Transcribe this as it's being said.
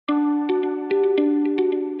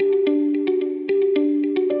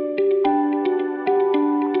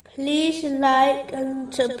like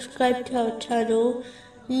and subscribe to our channel.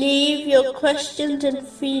 Leave your questions and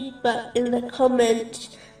feedback in the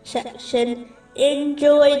comments section.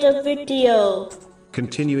 Enjoy the video.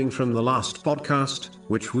 Continuing from the last podcast,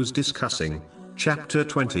 which was discussing chapter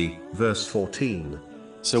 20, verse 14.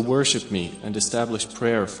 So worship me and establish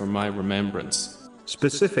prayer for my remembrance.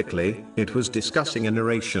 Specifically, it was discussing a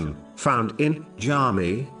narration found in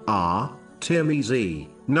Jami' Tirmizi,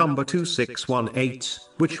 number 2618,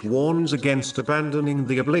 which warns against abandoning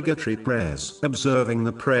the obligatory prayers. Observing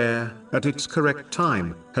the prayer at its correct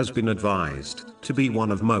time has been advised to be one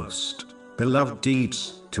of most beloved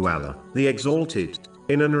deeds to Allah, the Exalted,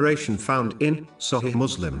 in a narration found in Sahih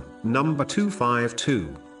Muslim, number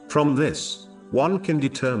 252. From this, one can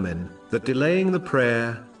determine that delaying the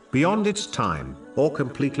prayer beyond its time, or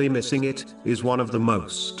completely missing it, is one of the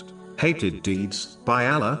most hated deeds by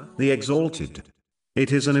Allah, the Exalted.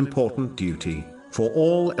 It is an important duty for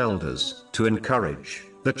all elders to encourage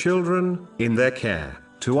the children in their care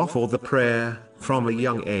to offer the prayer from a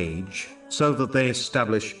young age, so that they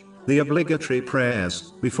establish the obligatory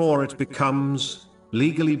prayers before it becomes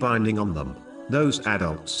legally binding on them. Those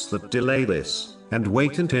adults that delay this and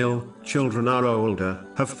wait until children are older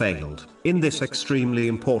have failed in this extremely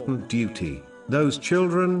important duty. Those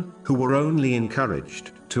children who were only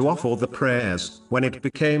encouraged to offer the prayers when it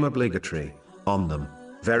became obligatory on them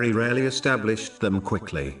very rarely established them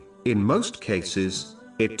quickly. In most cases,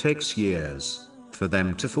 it takes years for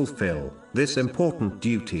them to fulfill this important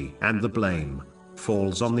duty, and the blame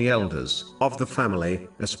falls on the elders of the family,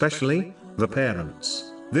 especially the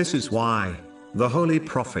parents. This is why the Holy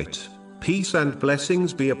Prophet, peace and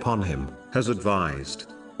blessings be upon him, has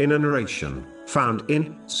advised in a narration found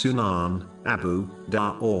in Sunan Abu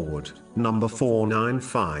Dawud, number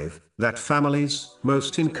 495, that families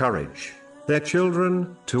most encourage their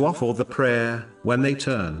children to offer the prayer when they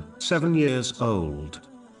turn 7 years old.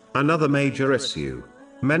 Another major issue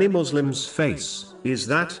many Muslims face is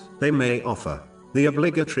that they may offer the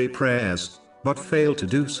obligatory prayers, but fail to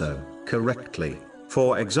do so correctly.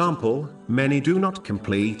 For example, many do not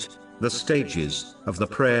complete the stages of the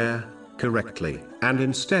prayer correctly, and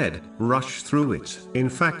instead rush through it. In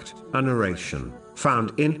fact, a narration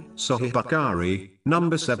found in Sahih Bukhari,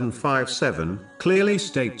 number 757, clearly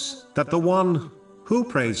states that the one who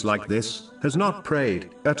prays like this has not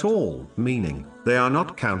prayed at all, meaning they are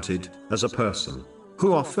not counted as a person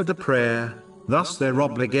who offered a prayer. Thus their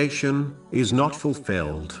obligation is not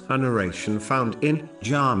fulfilled. A narration found in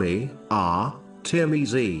Jami'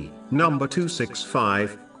 Tirmizi, number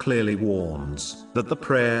 265, clearly warns that the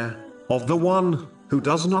prayer of the one who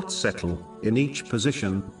does not settle in each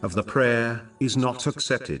position of the prayer is not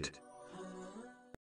accepted.